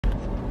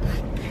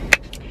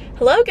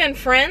Hello again,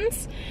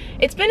 friends.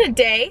 It's been a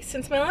day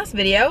since my last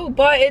video,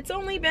 but it's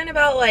only been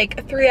about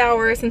like 3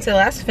 hours since I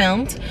last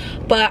filmed.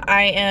 But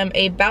I am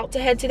about to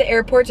head to the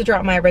airport to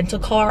drop my rental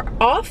car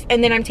off,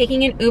 and then I'm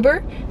taking an Uber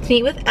to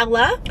meet with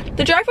Ella.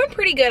 The drive went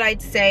pretty good,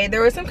 I'd say.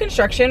 There was some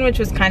construction, which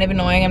was kind of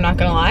annoying, I'm not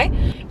gonna lie.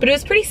 But it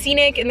was pretty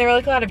scenic, and there were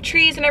like a lot of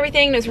trees and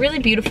everything, and it was really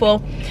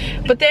beautiful.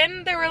 But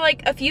then there were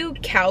like a few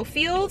cow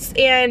fields,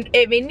 and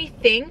it made me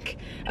think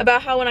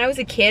about how when I was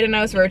a kid and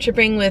I was road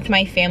tripping with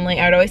my family,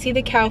 I would always see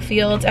the cow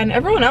fields, and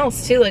everyone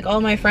else too, like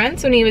all my friends.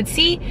 When we would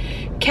see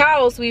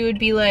cows, we would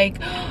be like,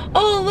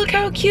 oh, look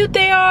how cute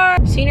they are.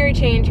 Scenery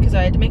change because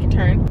I had to make a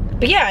turn.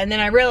 But yeah, and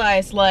then I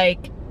realized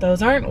like,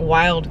 those aren't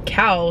wild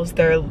cows.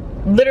 They're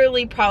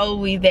literally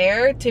probably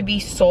there to be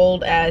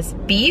sold as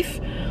beef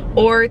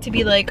or to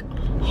be like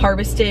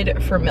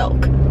harvested for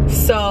milk.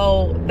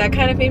 So that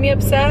kind of made me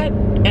upset.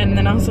 And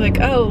then I was like,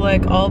 oh,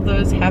 like all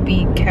those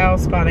happy cow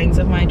spottings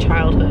of my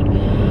childhood.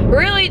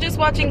 Really just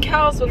watching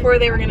cows before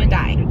they were gonna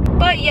die.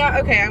 But yeah,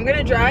 okay, I'm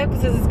gonna drive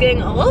because this is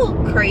getting a little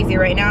crazy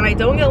right now and I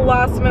don't get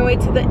lost on my way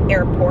to the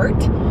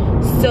airport.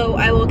 So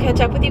I will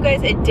catch up with you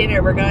guys at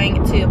dinner. We're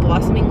going to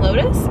Blossoming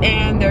Lotus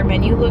and their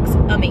menu looks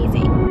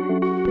amazing.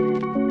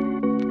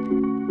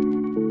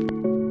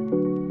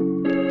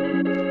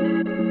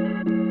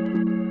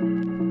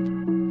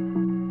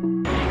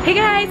 Hey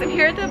guys, I'm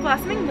here at the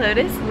Blossoming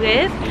Lotus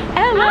with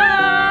Ella.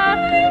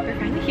 Hi. We're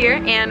finally here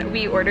and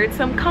we ordered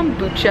some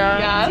kombucha.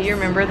 Yes. Do you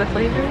remember the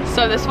flavors?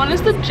 So this one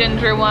is the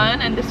ginger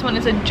one and this one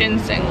is a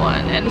ginseng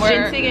one. And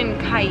ginseng and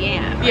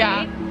cayenne, right?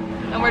 Yeah.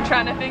 And we're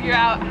trying to figure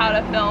out how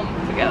to film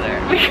together.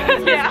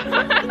 Because yeah.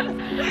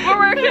 We're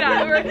working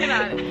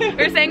on it.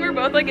 We're saying we're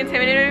both like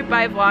intimidated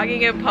by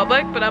vlogging in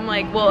public, but I'm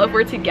like, well, if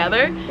we're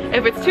together,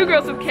 if it's two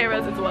girls with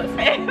cameras, it's less.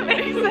 it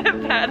makes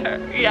it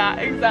better. Yeah,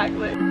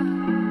 exactly.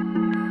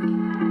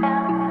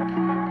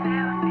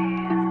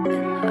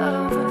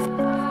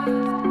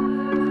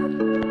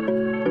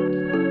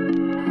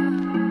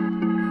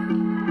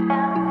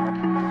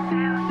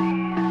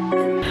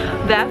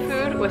 That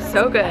food was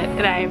so good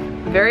and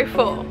I'm very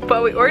full,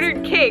 but we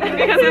ordered cake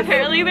because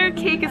apparently their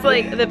cake is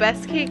like the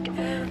best cake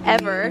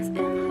ever.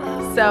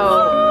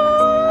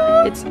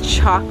 So it's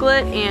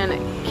chocolate and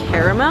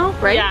caramel,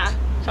 right? Yeah,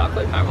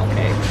 chocolate caramel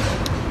cake.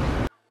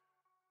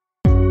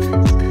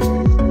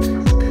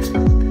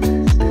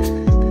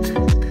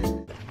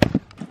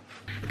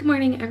 Good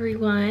morning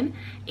everyone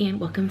and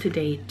welcome to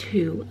day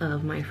 2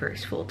 of my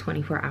first full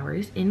 24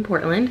 hours in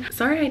Portland.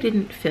 Sorry I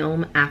didn't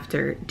film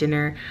after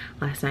dinner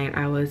last night.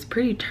 I was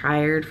pretty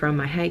tired from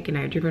my hike and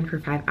I had driven for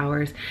 5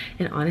 hours,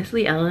 and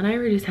honestly Ella and I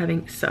were just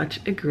having such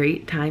a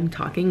great time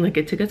talking. Like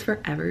it took us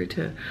forever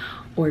to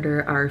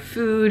order our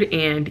food,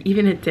 and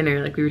even at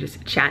dinner like we were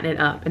just chatting it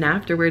up, and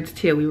afterwards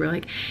too we were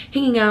like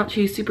hanging out.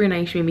 She was super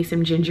nice. She made me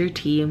some ginger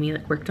tea and we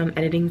like worked on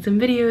editing some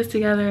videos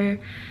together.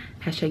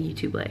 Hashtag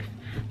YouTube life.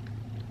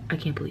 I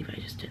can't believe I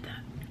just did that.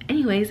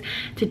 Anyways,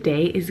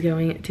 today is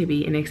going to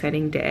be an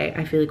exciting day.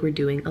 I feel like we're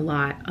doing a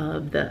lot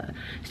of the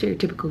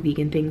stereotypical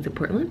vegan things in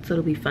Portland, so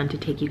it'll be fun to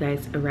take you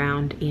guys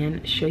around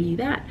and show you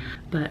that.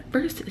 But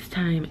first, it's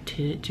time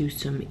to do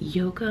some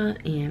yoga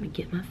and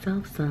get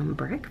myself some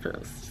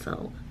breakfast.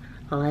 So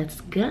let's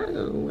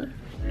go.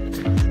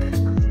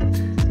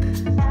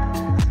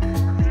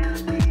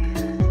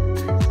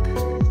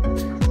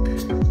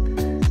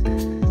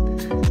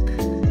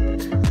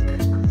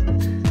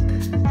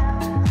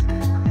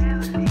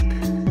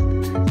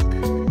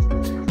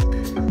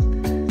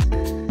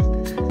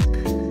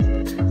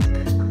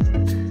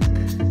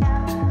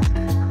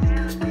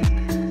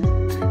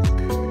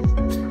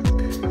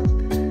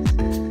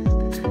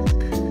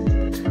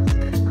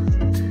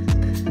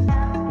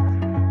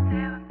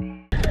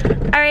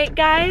 Alright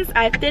guys,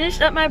 I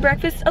finished up my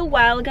breakfast a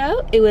while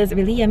ago. It was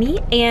really yummy,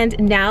 and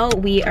now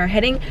we are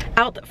heading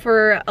out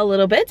for a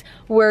little bit.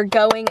 We're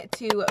going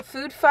to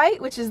Food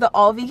Fight, which is the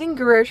all-vegan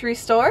grocery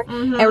store,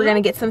 and we're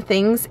gonna get some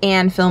things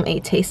and film a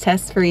taste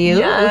test for you,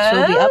 which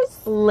will be up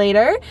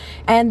later.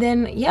 And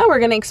then yeah, we're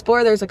gonna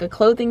explore. There's like a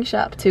clothing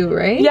shop too,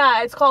 right?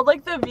 Yeah, it's called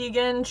like the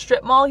vegan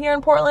strip mall here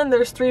in Portland.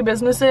 There's 3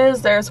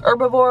 businesses. There's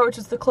Herbivore, which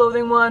is the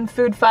clothing one,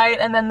 Food Fight,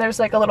 and then there's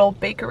like a little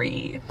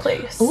bakery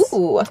place.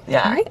 Ooh.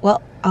 Yeah. All right,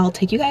 well, I'll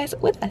take you guys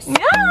with us. Yeah.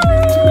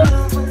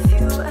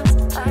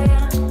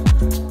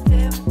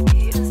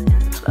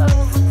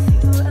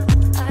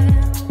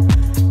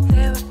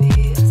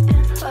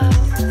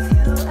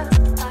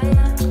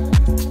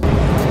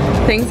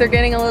 Things are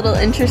getting a little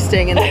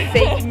interesting in the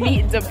fake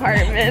meat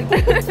department.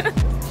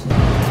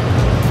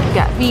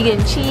 Got vegan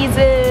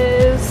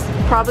cheeses.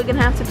 Probably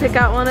gonna have to pick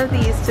out one of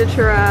these to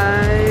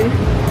try.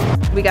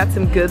 We got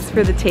some goods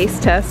for the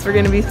taste test we're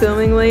gonna be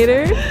filming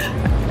later.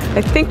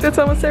 I think that's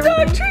almost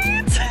everything. Dog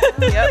treats!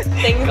 Yep,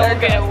 things are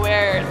get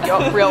weird.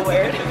 real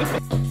weird.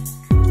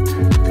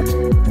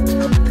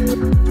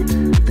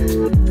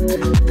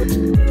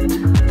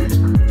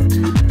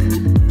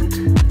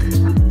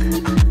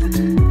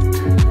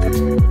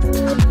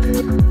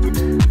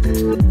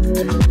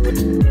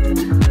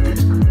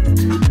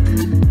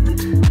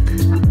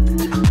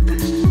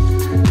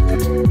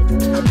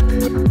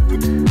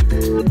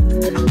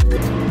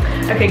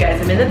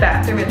 in the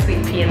bathroom at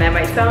Sweet Pea, and that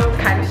might sound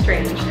kind of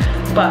strange,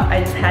 but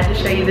I just had to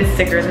show you the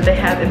sticker that they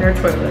have in their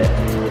toilet.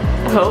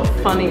 How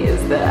funny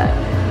is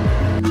that?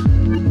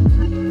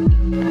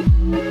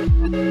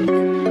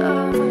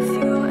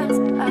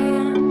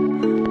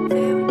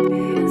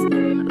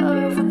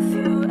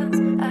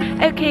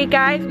 Okay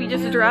guys, we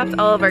just dropped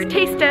all of our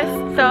taste test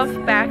stuff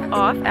back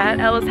off at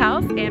Ella's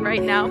house, and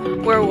right now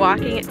we're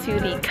walking to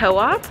the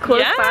co-op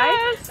close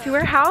by to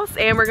her house,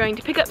 and we're going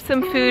to pick up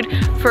some food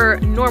for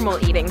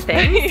normal eating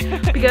things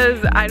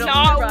because I don't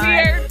Not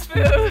weird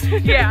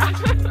food. Yeah.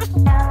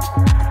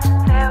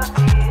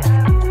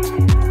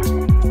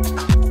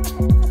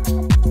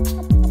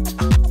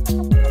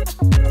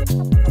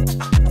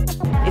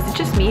 Is it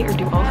just me, or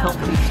do all health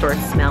food stores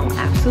smell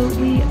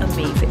absolutely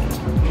amazing?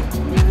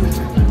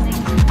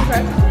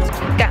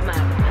 Got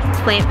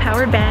my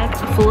plant-powered bag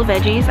full of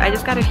veggies. I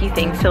just got a few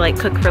things to like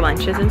cook for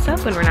lunches and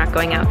stuff when we're not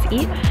going out to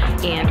eat.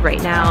 And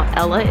right now,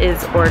 Ella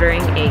is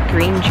ordering a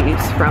green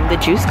juice from the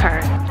juice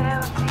cart.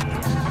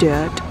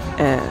 That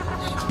ass.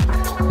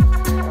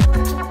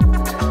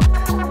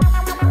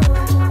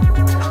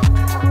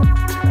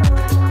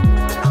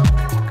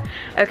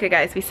 Okay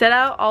guys, we set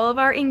out all of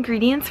our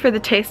ingredients for the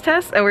taste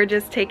test, and we're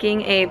just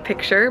taking a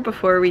picture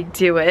before we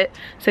do it.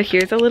 So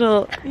here's a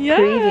little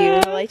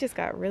preview. The light just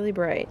got really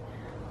bright.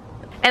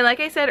 And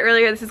like I said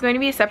earlier, this is going to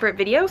be a separate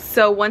video,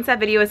 so once that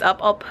video is up,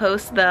 I'll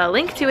post the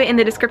link to it in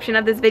the description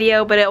of this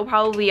video, but it will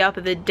probably be up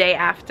the day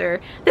after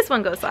this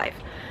one goes live.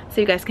 So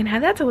you guys can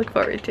have that to look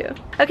forward to.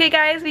 Okay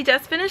guys, we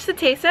just finished the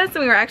taste test,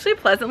 and we were actually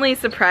pleasantly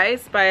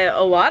surprised by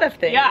a lot of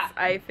things,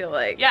 I feel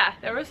like. Yeah,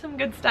 there was some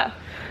good stuff.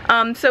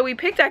 So we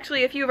picked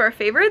actually a few of our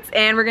favorites,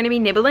 and we're gonna be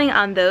nibbling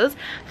on those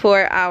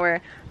for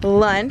our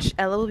lunch.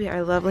 Ella will be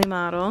our lovely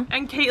model.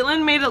 And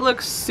Caitlin made it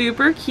look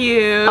super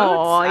cute.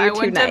 Oh, you're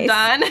too nice. I wouldn't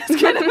have done as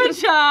good of a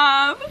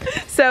job.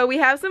 So we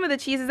have some of the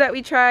cheeses that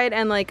we tried,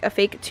 and like a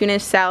fake tuna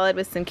salad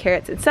with some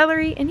carrots and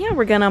celery, and yeah,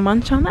 we're gonna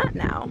munch on that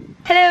now.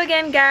 Hello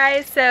again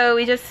guys, so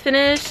we just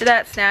finished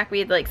that snack. We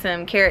had like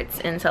some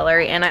carrots and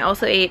celery, and I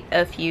also ate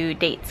a few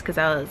dates because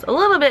I was a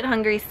little bit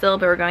hungry still,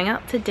 but we're going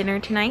out to dinner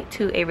tonight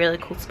to a really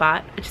cool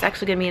spot, which is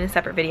actually gonna be in a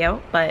separate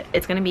video, but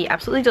it's gonna be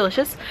absolutely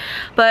delicious.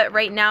 But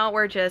right now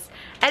we're just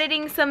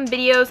editing some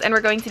videos, and we're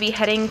going to be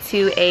heading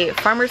to a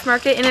farmer's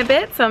market in a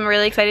bit, so I'm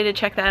really excited to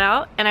check that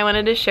out. And I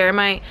wanted to share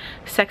my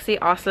sexy,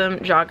 awesome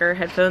jogger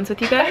headphones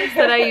with you guys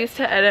that I use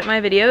to edit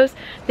my videos.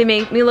 They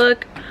make me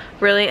look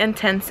really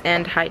intense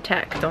and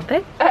high-tech, don't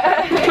they?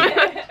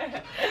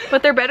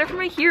 But they're better for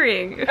my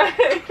hearing.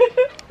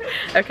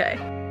 Okay.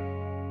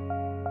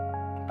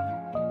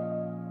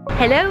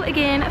 Hello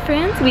again,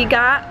 friends. We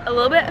got a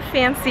little bit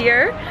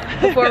fancier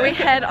before we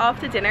head off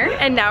to dinner,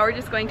 and now we're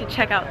just going to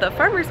check out the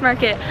farmer's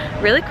market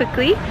really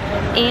quickly,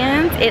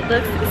 and it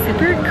looks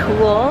super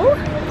cool.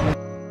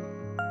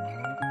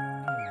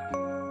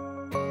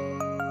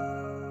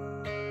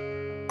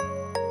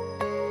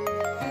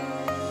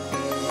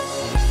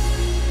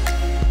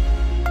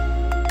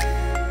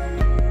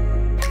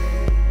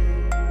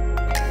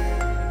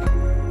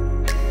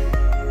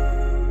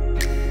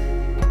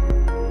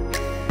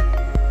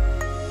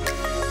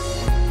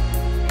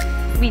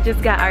 We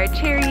just got our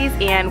cherries,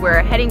 and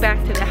we're heading back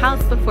to the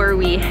house before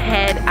we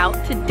head out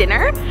to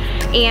dinner.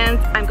 And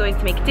I'm going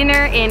to make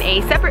dinner in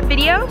a separate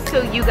video,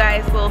 so you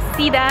guys will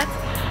see that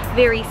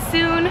very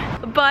soon.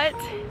 But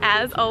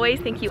as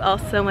always, thank you all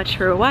so much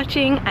for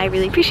watching. I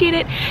really appreciate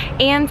it,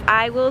 and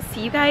I will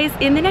see you guys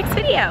in the next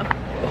video.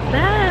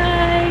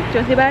 Bye. Do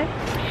you want to say bye?